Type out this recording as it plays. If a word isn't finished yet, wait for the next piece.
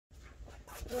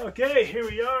Okay, here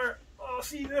we are, all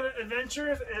season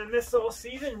adventures, and this whole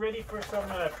season ready for some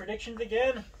predictions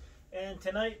again. And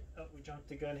tonight, oh, we jumped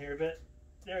the gun here a bit.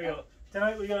 There we go.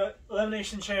 Tonight we got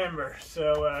Elimination Chamber,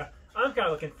 so I'm kind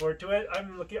of looking forward to it.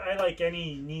 I like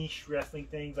any niche wrestling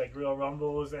things like Royal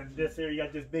Rumbles, and this here you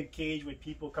got this big cage with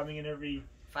people coming in every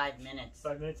 5 minutes.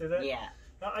 5 minutes, is it? Yeah.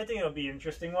 I think it'll be an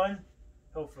interesting one.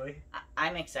 Hopefully.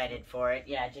 I'm excited for it,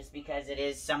 yeah, just because it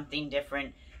is something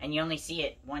different, and you only see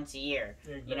it once a year.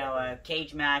 Exactly. You know, a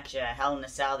cage match, a Hell in a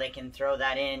Cell, they can throw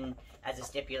that in as a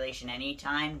stipulation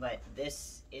anytime, but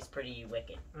this is pretty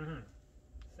wicked. Mm-hmm.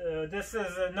 So this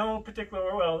is no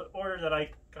particular order that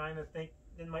I kind of think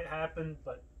it might happen,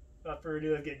 but without further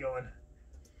ado, let's get going.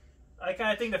 I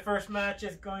kind of think the first match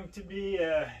is going to be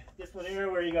this one here,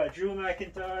 where you got Drew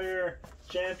McIntyre,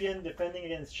 champion, defending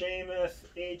against Sheamus,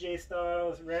 AJ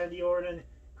Styles, Randy Orton,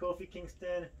 Kofi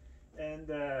Kingston, and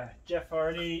Jeff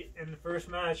Hardy in the first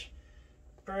match.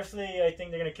 Personally, I think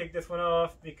they're going to kick this one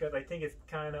off because I think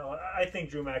I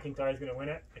think Drew McIntyre is going to win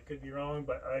it. I could be wrong,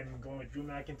 but I'm going with Drew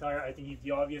McIntyre. I think he's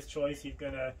the obvious choice. He's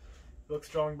going to look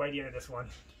strong by the end of this one.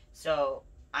 So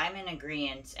I'm in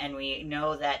agreement, and we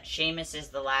know that Sheamus is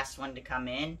the last one to come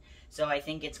in. So I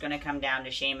think it's going to come down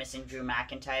to Sheamus and Drew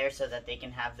McIntyre so that they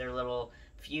can have their little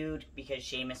feud, because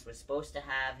Sheamus was supposed to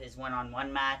have his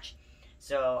one-on-one match.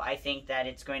 So I think that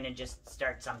it's going to just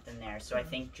start something there. So I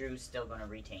think Drew's still going to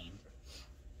retain.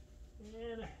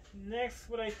 And next,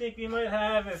 what I think we might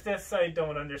have is this. I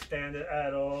don't understand it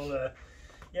at all.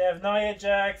 You have Nia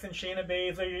Jax and Shayna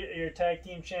Baszler, your tag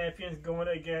team champions, going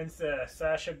against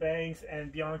Sasha Banks and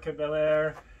Bianca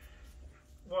Belair.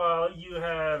 While you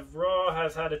have Raw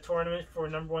has had a tournament for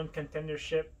number 1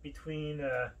 contendership between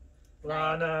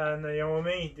Lana and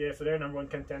Naomi, so they're number 1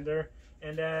 contender.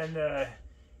 And then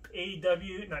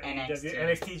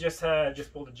NXT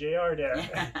just pulled a JR there.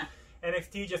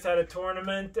 NXT just had a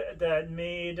tournament that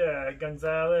made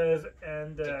Gonzalez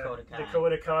and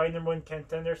Dakota Kai number 1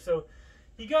 contender. So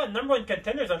you got number 1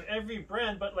 contenders on every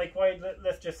brand, but like, why?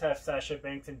 Let's just have Sasha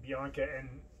Banks and Bianca, and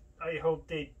I hope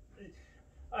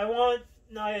I want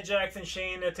Nia Jax and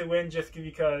Shayna to win, just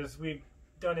because we've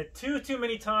done it too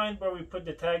many times where we put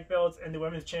the tag belts and the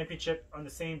women's championship on the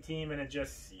same team, and it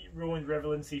just ruined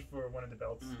relevancy for one of the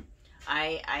belts.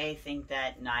 I think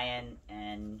that Nia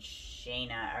and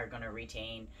Shayna are going to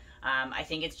retain. I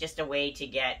think it's just a way to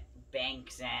get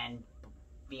Banks and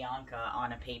Bianca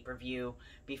on a pay-per-view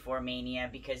before Mania,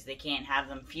 because they can't have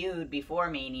them feud before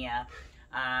Mania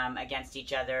against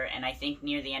each other. And I think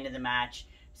near the end of the match,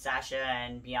 Sasha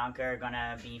and Bianca are going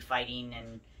to be fighting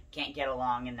and can't get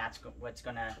along, and that's what's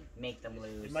going to make them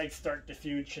lose. It might start the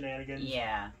feud shenanigans.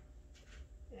 Yeah.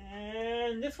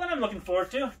 And this one I'm looking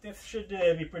forward to. This should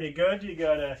be pretty good. You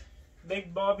got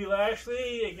Big Bobby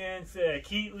Lashley against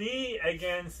Keith Lee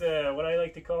against what I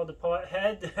like to call the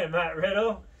pothead, Matt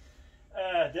Riddle.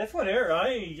 This one here,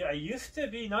 I used to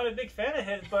be not a big fan of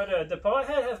his, but the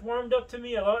pothead has warmed up to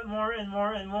me a lot more and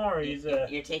more and more. He's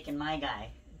you're taking my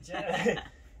guy.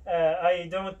 I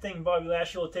don't think Bobby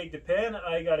Lashley will take the pin.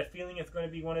 I got a feeling it's going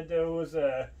to be one of those.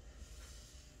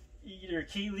 Either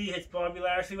Keith Lee hits Bobby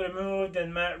Lashley with a move,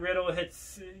 then Matt Riddle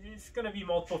hits. It's going to be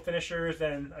multiple finishers,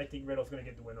 and I think Riddle's going to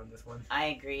get the win on this one. I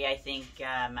agree. I think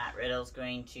Matt Riddle's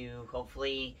going to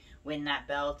hopefully win that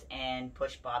belt and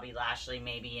push Bobby Lashley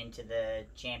maybe into the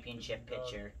championship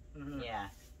picture. Mm-hmm. Yeah.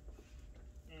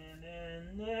 And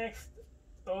then next,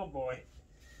 oh boy.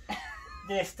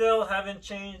 They still haven't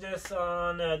changed this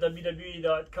on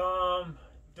WWE.com.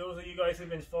 Those of you guys who've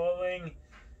been following,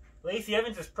 Lacey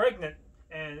Evans is pregnant.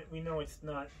 And we know it's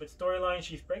not. But storyline,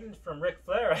 she's pregnant from Ric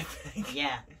Flair, I think.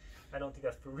 Yeah. I don't think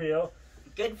that's for real.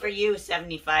 Good for you,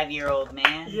 75-year-old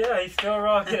man. Yeah, he's still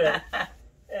rocking it.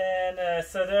 And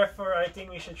so therefore, I think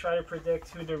we should try to predict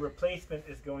who the replacement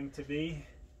is going to be.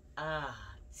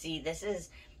 See, this is...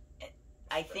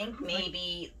 I think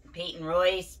maybe Peyton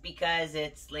Royce, because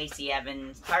it's Lacey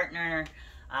Evans' partner.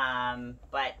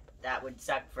 But that would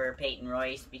suck for Peyton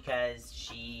Royce because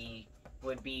she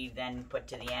would be then put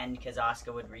to the end because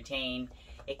Asuka would retain.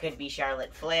 It could be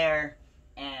Charlotte Flair,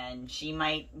 and she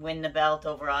might win the belt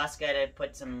over Asuka to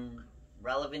put some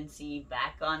relevancy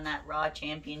back on that Raw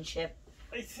Championship.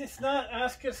 It's not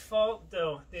Asuka's fault,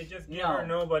 though. They just give her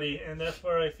nobody, and that's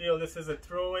where I feel this is a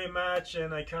throwaway match,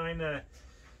 and I kind of...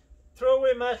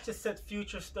 Throwaway match to set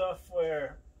future stuff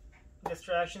where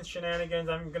distractions, shenanigans,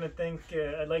 I'm going to think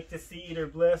I'd like to see either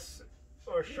Bliss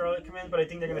or Charlotte come in, but I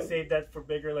think they're going to save that for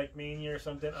bigger, like Mania or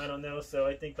something. I don't know. So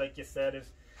I think, like you said, it's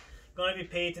going to be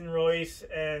Peyton Royce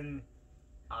and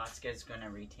Asuka's gonna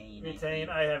retain. Retain.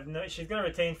 She's gonna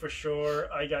retain for sure.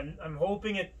 I'm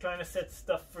hoping it kind of sets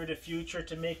stuff for the future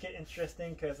to make it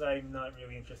interesting, because I'm not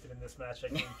really interested in this match. I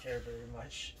don't care very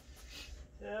much.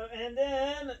 So, and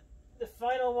then the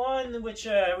final one, which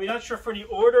we're not sure for the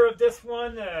order of this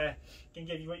one. Can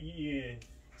give you what you.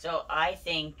 So I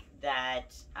think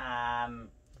that.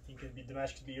 The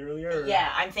match could be earlier? Or?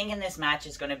 Yeah, I'm thinking this match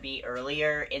is going to be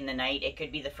earlier in the night. It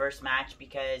could be the first match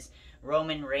because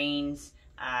Roman Reigns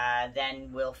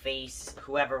then will face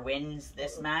whoever wins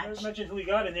this match. Let's mention who we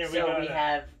got in there. So we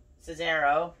have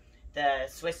Cesaro, the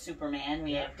Swiss Superman.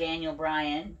 We have Daniel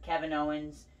Bryan, Kevin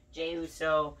Owens, Jey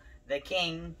Uso, the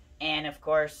King, and of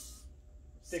course,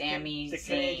 Sami Zayn. The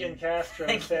Canadian Castro,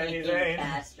 Sami Zayn.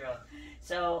 Castro.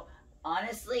 So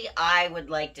honestly, I would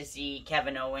like to see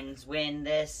Kevin Owens win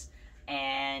this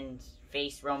and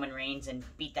face Roman Reigns and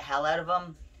beat the hell out of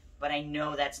him, but I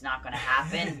know that's not going to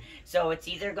happen. So it's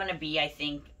either going to be, I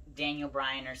think, Daniel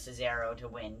Bryan or Cesaro to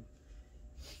win.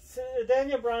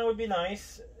 Daniel Bryan would be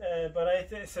nice, but I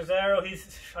think Cesaro,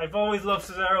 I've always loved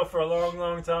Cesaro for a long,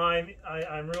 long time.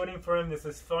 I'm rooting for him. This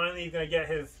is finally going to get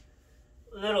his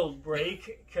little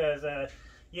break, because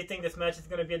you think this match is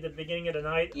going to be at the beginning of the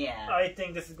night. Yeah. I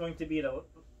think this is going to be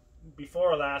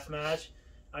before a last match.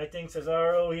 I think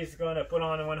Cesaro, he's going to put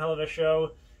on one hell of a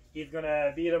show. He's going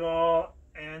to beat them all,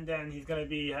 and then he's going to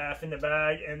be half in the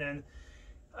bag. And then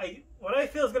what I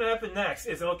feel is going to happen next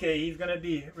is, okay, he's going to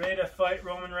be ready to fight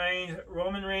Roman Reigns.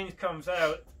 Roman Reigns comes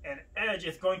out, and Edge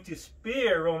is going to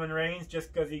spear Roman Reigns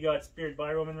just because he got speared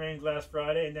by Roman Reigns last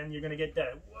Friday. And then you're going to get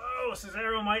that, whoa,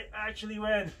 Cesaro might actually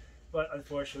win. But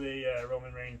unfortunately,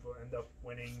 Roman Reigns will end up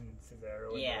winning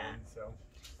Cesaro. Yeah. So.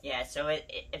 Yeah, so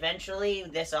eventually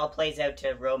this all plays out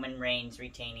to Roman Reigns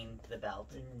retaining the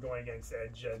belt. And going against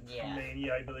Edge at Yeah.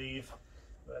 Mania, I believe.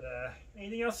 But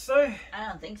anything else to say? I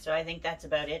don't think so. I think that's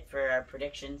about it for our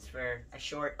predictions for a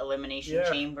short Elimination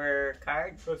Chamber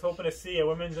card. So I was hoping to see a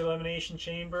women's Elimination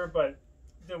Chamber, but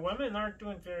the women aren't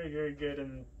doing very, very good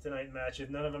in tonight's matches.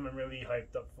 None of them I'm really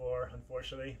hyped up for,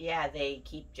 unfortunately. Yeah, they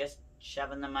keep just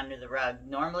shoving them under the rug.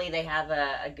 Normally they have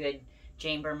a good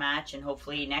chamber match, and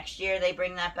hopefully next year they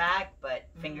bring that back, but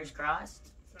fingers crossed.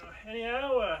 So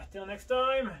anyhow, till next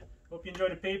time, hope you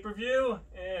enjoyed the pay-per-view,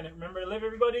 and remember to live,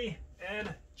 everybody,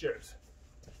 and cheers.